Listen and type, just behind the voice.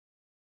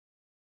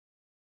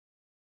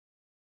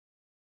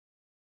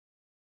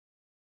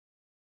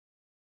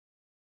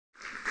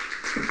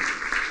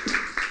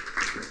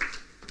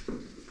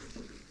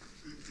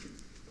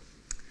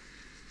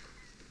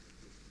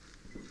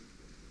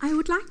I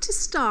would like to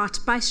start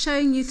by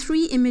showing you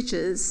 3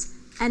 images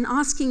and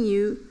asking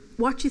you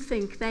what you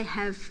think they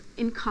have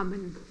in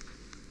common.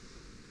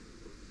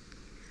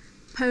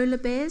 Polar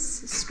bears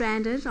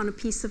stranded on a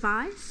piece of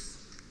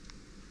ice,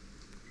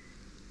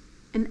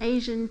 an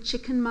Asian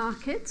chicken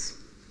market,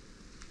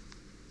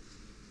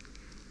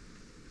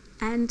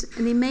 and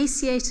an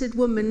emaciated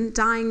woman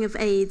dying of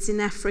AIDS in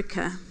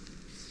Africa.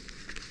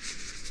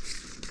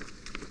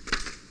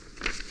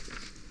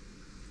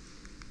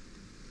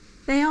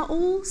 They are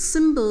all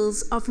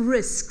symbols of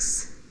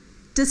risks,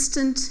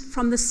 distant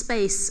from the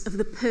space of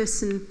the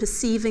person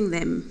perceiving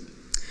them.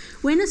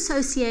 When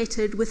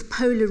associated with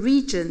polar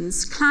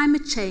regions,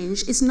 climate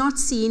change is not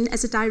seen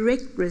as a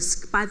direct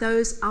risk by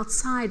those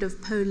outside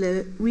of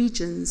polar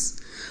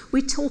regions.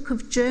 We talk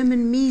of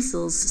German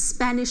measles,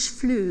 Spanish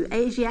flu,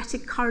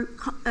 Asiatic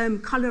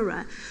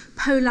cholera,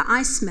 polar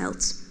ice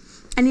melt,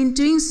 and in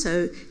doing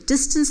so,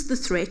 distance the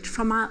threat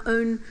from our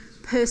own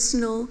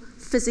personal,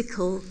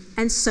 physical,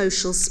 and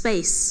social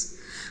space.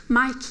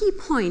 My key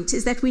point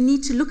is that we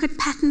need to look at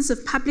patterns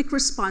of public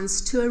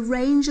response to a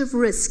range of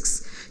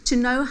risks to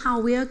know how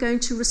we are going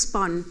to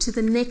respond to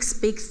the next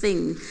big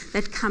thing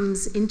that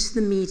comes into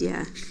the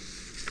media.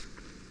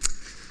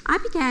 I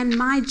began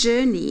my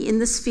journey in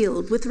this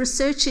field with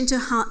research into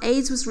how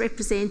AIDS was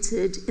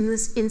represented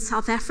in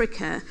South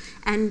Africa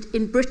and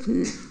in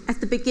Britain at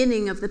the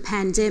beginning of the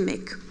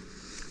pandemic.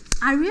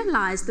 I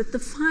realized that the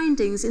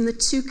findings in the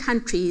 2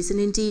 countries, and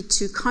indeed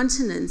 2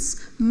 continents,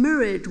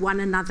 mirrored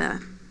one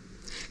another.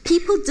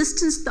 People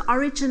distanced the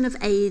origin of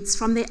AIDS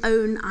from their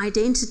own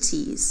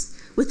identities,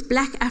 with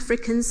Black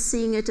Africans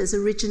seeing it as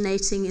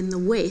originating in the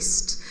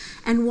West,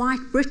 and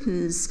white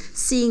Britons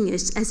seeing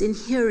it as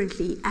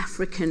inherently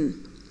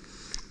African.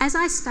 As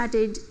I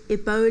studied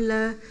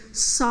Ebola,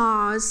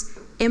 SARS,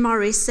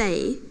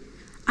 MRSA,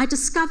 I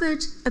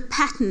discovered a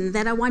pattern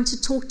that I want to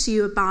talk to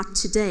you about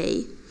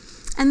today.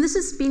 And this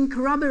has been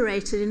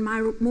corroborated in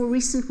my more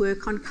recent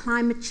work on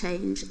climate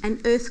change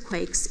and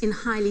earthquakes in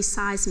highly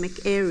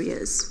seismic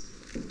areas.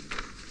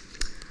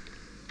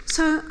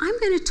 So I'm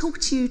going to talk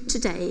to you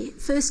today,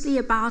 firstly,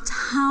 about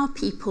how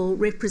people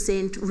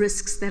represent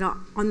risks that are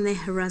on their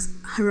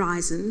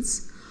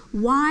horizons,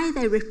 why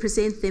they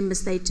represent them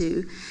as they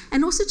do,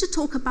 and also to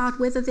talk about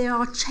whether there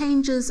are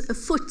changes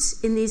afoot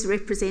in these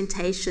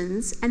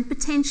representations and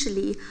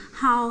potentially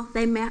how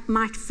they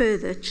might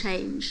further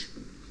change.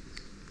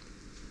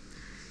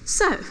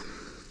 So,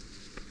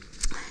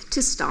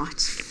 to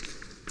start,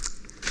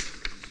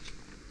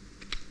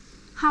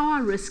 how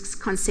are risks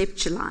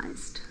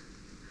conceptualized?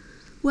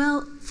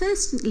 Well,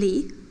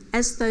 firstly,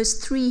 as those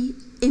 3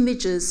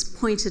 images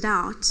pointed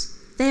out,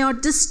 they are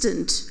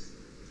distant.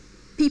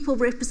 People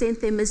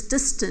represent them as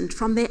distant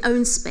from their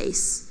own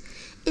space.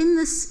 In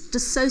this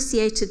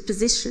dissociated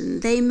position,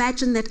 they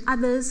imagine that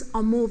others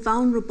are more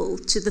vulnerable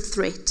to the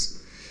threat.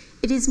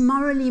 It is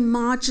morally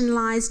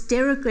marginalized,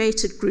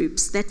 derogated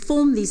groups that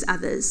form these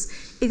others,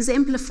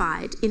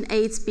 exemplified in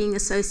AIDS being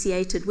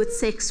associated with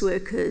sex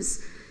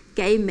workers,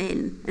 gay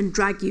men, and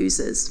drug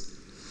users.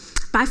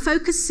 By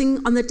focusing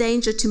on the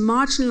danger to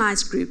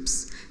marginalized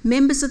groups,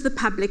 members of the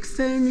public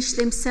furnish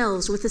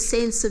themselves with a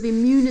sense of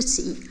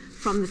immunity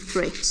from the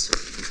threat.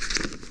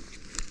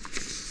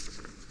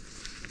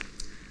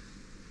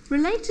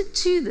 Related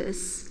to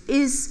this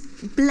is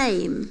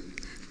blame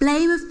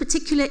of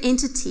particular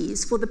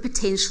entities for the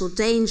potential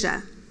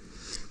danger.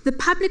 The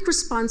public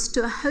response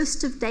to a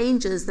host of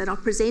dangers that are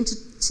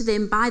presented to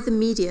them by the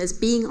media as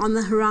being on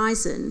the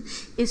horizon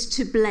is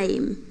to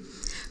blame.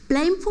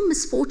 Blame for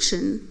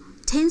misfortune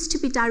tends to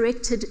be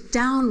directed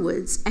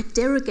downwards at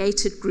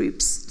derogated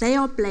groups. They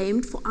are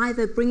blamed for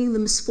either bringing the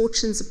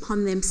misfortunes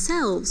upon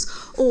themselves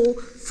or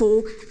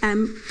for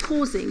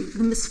causing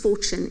the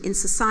misfortune in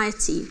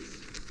society.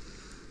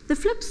 The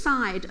flip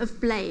side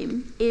of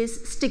blame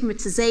is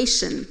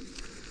stigmatization.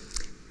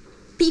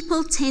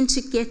 People tend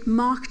to get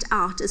marked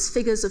out as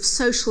figures of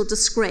social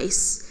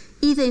disgrace,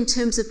 either in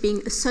terms of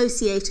being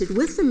associated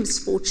with the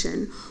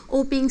misfortune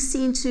or being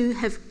seen to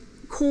have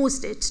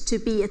caused it, to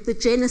be at the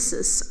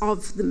genesis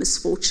of the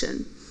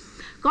misfortune.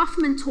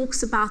 Goffman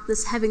talks about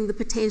this having the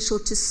potential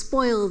to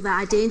spoil the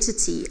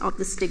identity of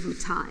the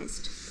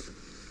stigmatized.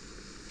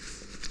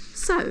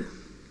 So,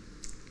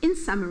 in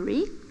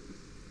summary,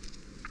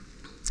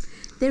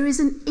 there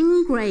is an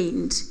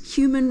ingrained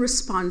human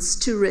response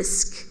to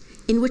risk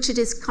in which it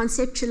is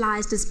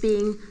conceptualized as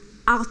being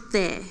out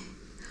there.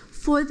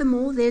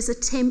 Furthermore, there's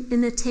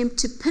an attempt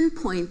to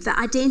pinpoint the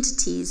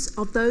identities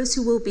of those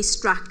who will be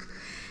struck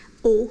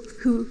or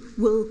who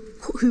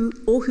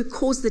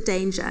cause the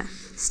danger,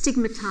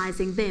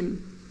 stigmatizing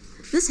them.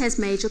 This has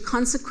major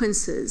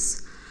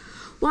consequences.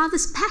 While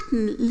this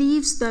pattern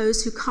leaves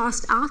those who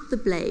cast out the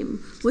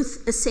blame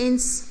with a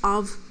sense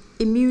of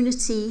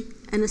immunity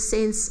and a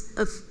sense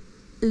of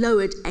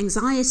lowered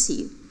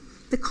anxiety,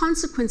 the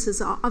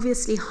consequences are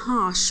obviously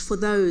harsh for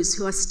those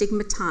who are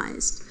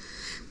stigmatized.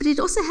 But it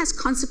also has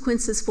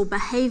consequences for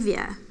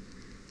behavior.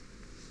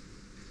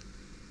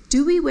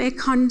 Do we wear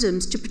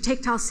condoms to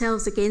protect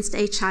ourselves against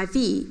HIV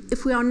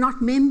if we are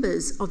not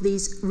members of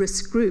these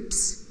risk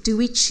groups? Do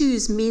we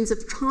choose means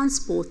of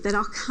transport that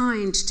are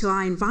kind to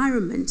our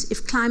environment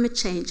if climate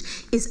change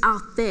is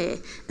out there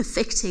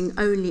affecting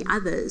only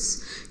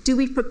others? Do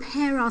we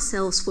prepare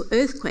ourselves for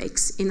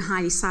earthquakes in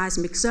highly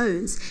seismic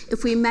zones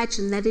if we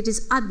imagine that it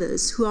is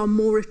others who are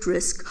more at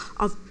risk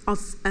of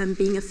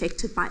being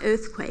affected by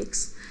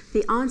earthquakes?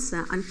 The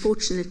answer,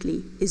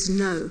 unfortunately, is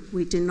no,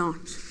 we do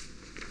not.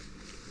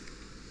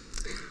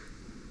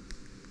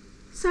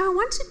 So I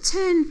want to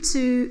turn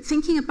to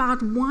thinking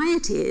about why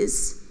it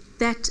is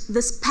that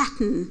this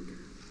pattern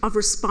of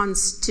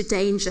response to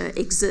danger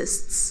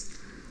exists.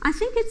 I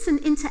think it's an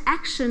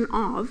interaction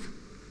of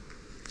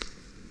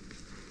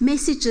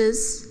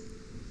messages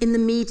in the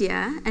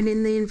media and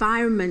in the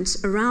environment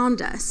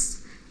around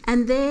us,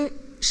 and their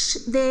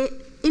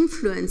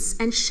influence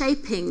and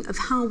shaping of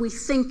how we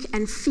think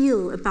and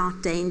feel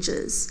about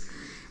dangers.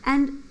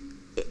 And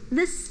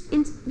this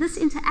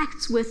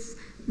interacts with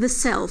the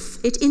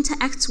self. It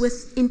interacts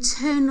with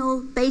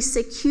internal,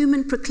 basic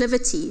human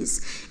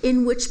proclivities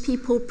in which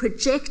people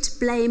project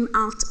blame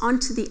out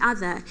onto the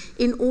other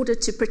in order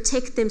to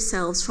protect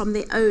themselves from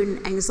their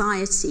own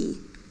anxiety.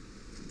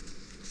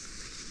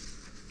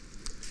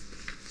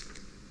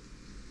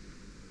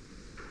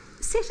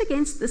 Set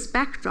against this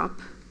backdrop,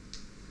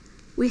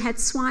 we had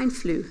swine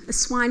flu, a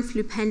swine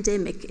flu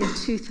pandemic in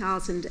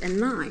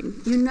 2009.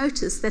 You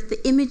notice that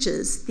the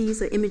images,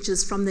 these are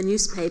images from the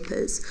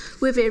newspapers,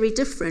 were very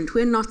different.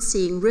 We're not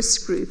seeing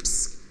risk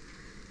groups.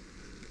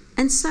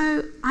 And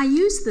so I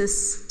use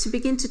this to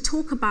begin to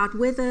talk about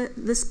whether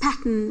this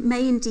pattern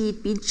may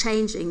indeed be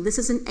changing. This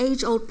is an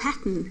age-old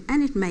pattern,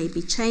 and it may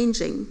be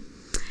changing.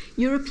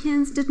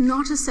 Europeans did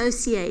not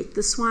associate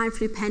the swine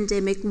flu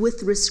pandemic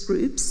with risk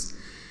groups,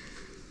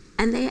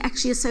 and they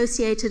actually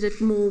associated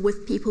it more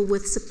with people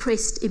with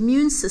suppressed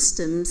immune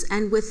systems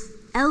and with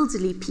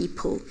elderly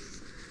people.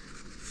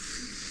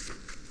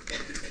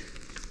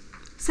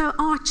 So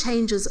are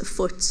changes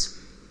afoot?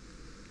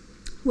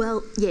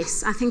 Well,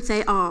 yes, I think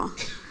they are.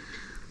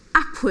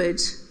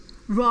 Upward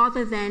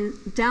rather than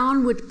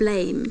downward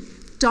blame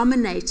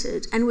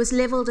dominated and was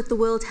levelled at the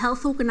World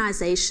Health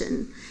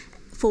Organization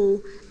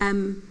for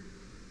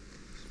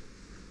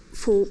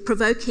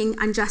provoking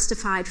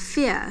unjustified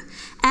fear,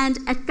 and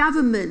at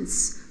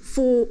governments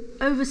for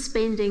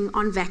overspending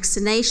on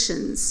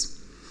vaccinations.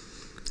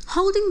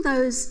 Holding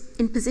those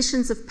in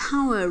positions of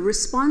power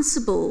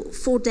responsible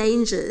for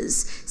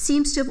dangers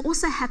seems to have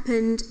also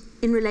happened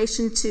in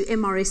relation to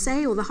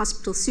MRSA, or the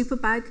hospital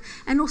superbug,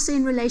 and also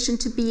in relation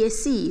to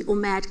BSE, or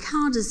mad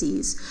cow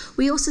disease.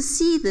 We also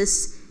see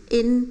this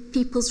in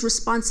people's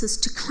responses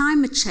to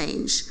climate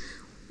change.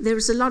 There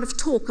is a lot of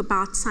talk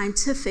about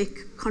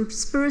scientific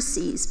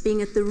conspiracies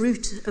being at the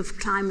root of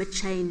climate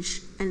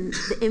change and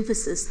the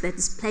emphasis that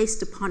is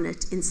placed upon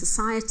it in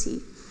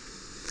society.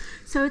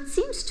 So it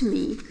seems to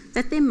me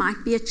that there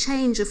might be a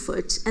change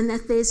afoot, and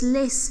that there's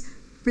less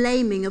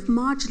blaming of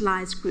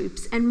marginalized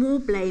groups and more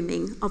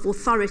blaming of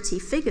authority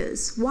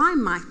figures. Why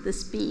might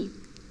this be?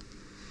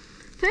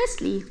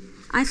 Firstly,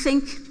 I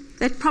think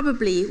that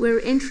probably we're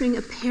entering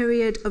a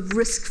period of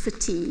risk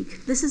fatigue.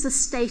 This is a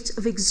state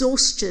of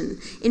exhaustion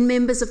in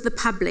members of the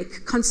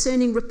public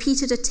concerning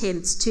repeated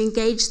attempts to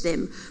engage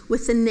them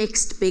with the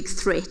next big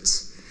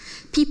threat.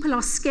 People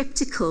are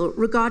skeptical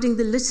regarding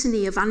the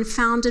litany of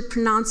unfounded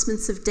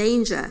pronouncements of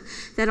danger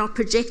that are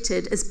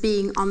projected as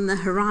being on the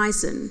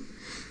horizon.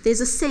 There's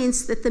a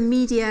sense that the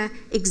media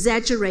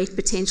exaggerate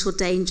potential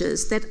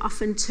dangers that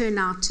often turn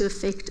out to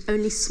affect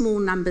only small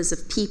numbers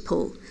of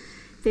people.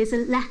 There's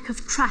a lack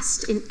of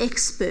trust in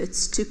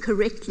experts to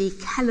correctly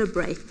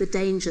calibrate the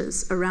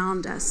dangers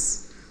around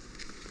us.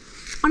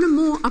 On a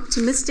more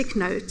optimistic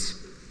note,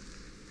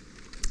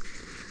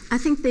 I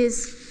think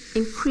there's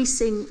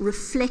increasing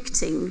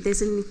reflecting,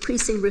 there's an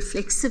increasing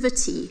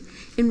reflexivity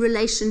in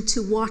relation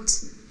to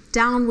what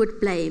downward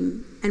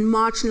blame and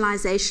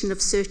marginalization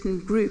of certain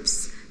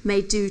groups may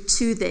do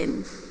to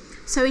them.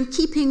 So in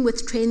keeping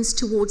with trends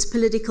towards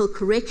political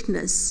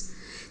correctness,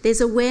 there's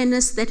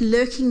awareness that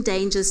lurking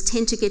dangers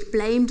tend to get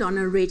blamed on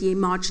already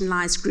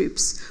marginalized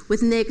groups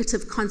with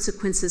negative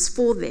consequences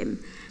for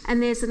them.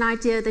 And there's an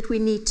idea that we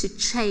need to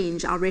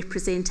change our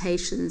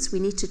representations. We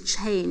need to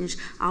change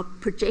our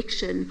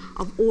projection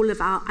of all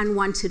of our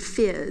unwanted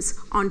fears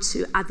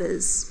onto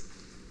others.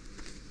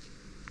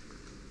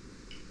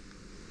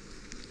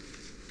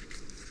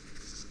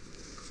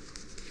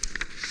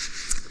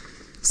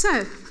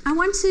 So, I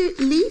want to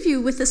leave you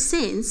with a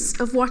sense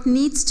of what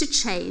needs to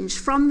change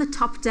from the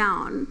top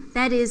down.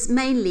 That is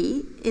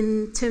mainly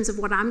in terms of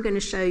what I'm going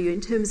to show you,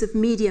 in terms of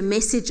media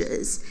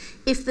messages,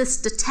 if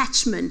this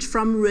detachment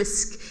from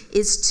risk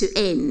is to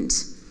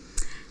end.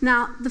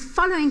 Now, the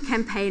following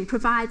campaign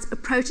provides a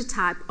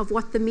prototype of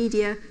what the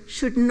media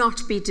should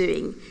not be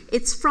doing.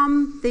 It's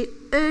from the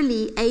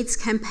early AIDS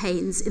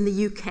campaigns in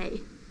the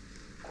UK.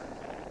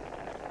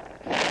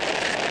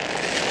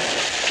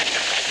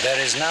 There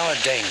is now a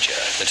danger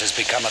that has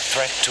become a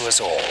threat to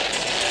us all.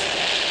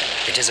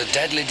 It is a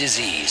deadly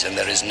disease and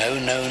there is no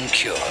known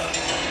cure.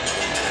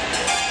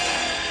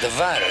 The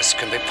virus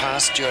can be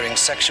passed during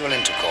sexual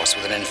intercourse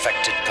with an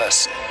infected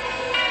person.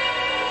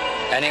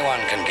 Anyone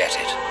can get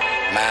it,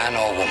 man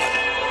or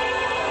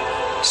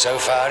woman. So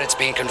far, it's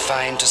been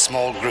confined to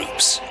small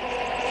groups,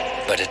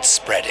 but it's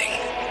spreading.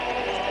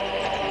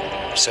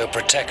 So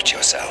protect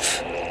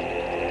yourself.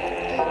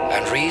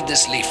 And read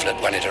this leaflet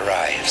when it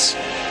arrives.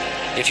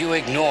 If you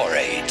ignore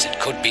AIDS, it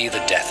could be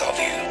the death of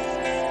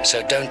you.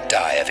 So don't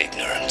die of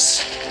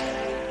ignorance.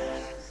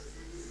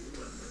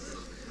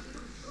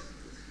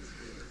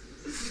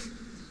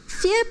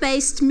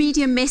 Fear-based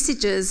media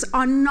messages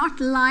are not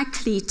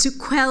likely to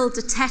quell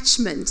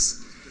detachment,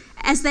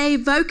 as they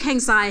evoke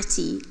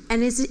anxiety,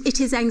 and it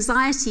is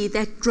anxiety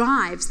that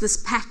drives this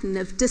pattern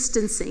of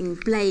distancing,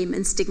 blame,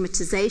 and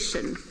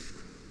stigmatization.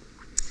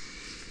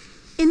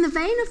 In the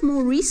vein of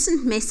more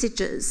recent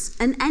messages,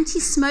 an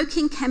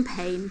anti-smoking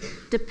campaign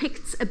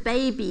depicts a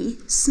baby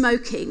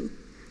smoking,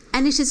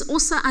 and it is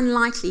also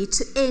unlikely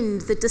to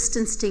end the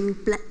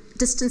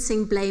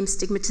distancing, blame,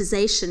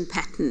 stigmatization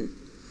pattern.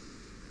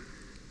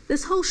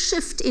 This whole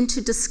shift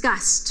into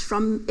disgust,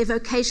 from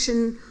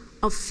evocation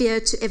of fear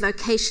to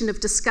evocation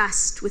of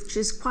disgust, which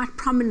is quite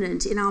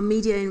prominent in our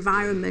media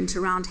environment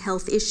around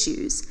health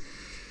issues,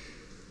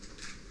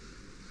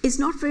 is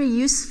not very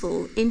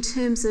useful in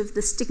terms of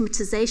the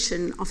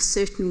stigmatization of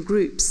certain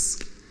groups.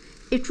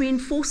 It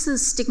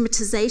reinforces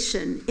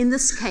stigmatization, in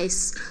this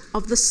case,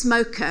 of the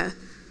smoker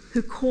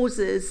who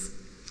causes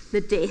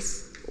the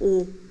death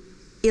or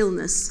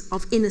illness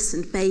of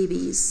innocent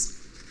babies.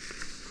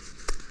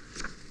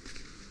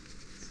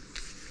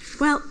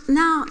 Well,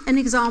 now an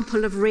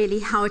example of really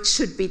how it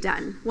should be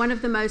done. One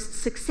of the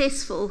most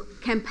successful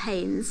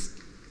campaigns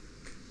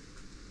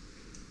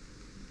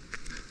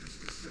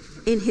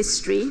in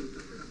history.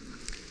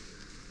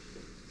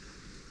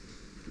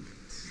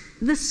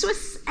 The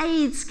Swiss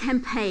AIDS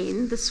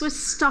campaign, the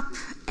Swiss Stop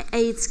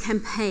AIDS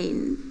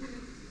campaign,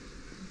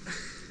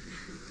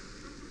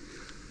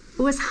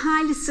 was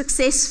highly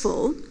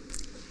successful,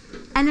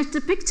 and it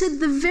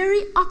depicted the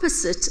very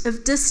opposite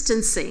of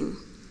distancing.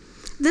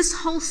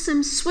 This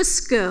wholesome Swiss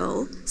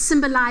girl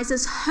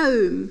symbolizes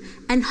home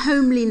and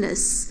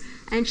homeliness,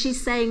 and she's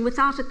saying,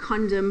 without a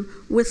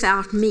condom,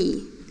 without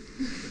me.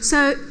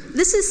 So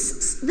this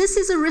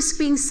is a risk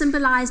being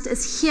symbolized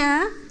as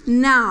here,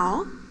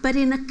 now, but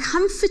in a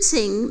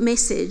comforting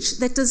message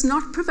that does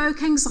not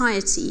provoke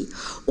anxiety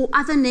or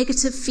other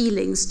negative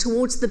feelings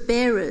towards the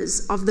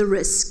bearers of the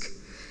risk.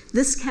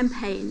 This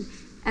campaign,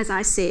 as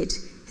I said,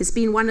 has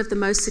been one of the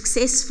most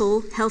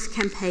successful health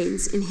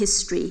campaigns in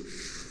history.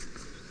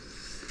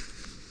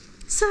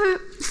 So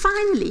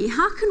finally,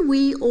 how can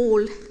we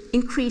all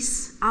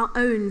increase our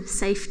own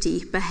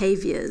safety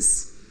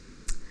behaviours?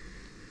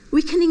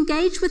 We can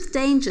engage with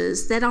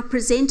dangers that are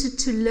presented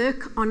to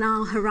lurk on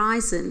our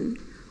horizon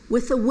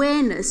with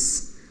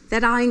awareness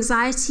that our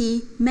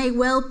anxiety may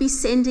well be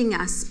sending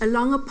us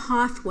along a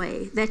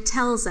pathway that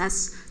tells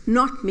us,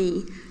 not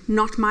me,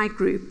 not my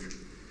group,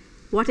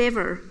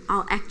 whatever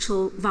our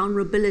actual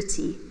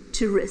vulnerability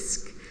to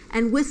risk.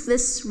 And with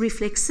this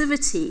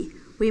reflexivity,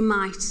 we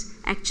might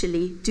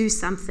actually do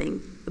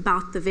something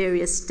about the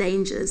various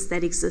dangers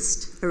that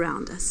exist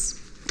around us.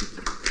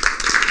 Thank you.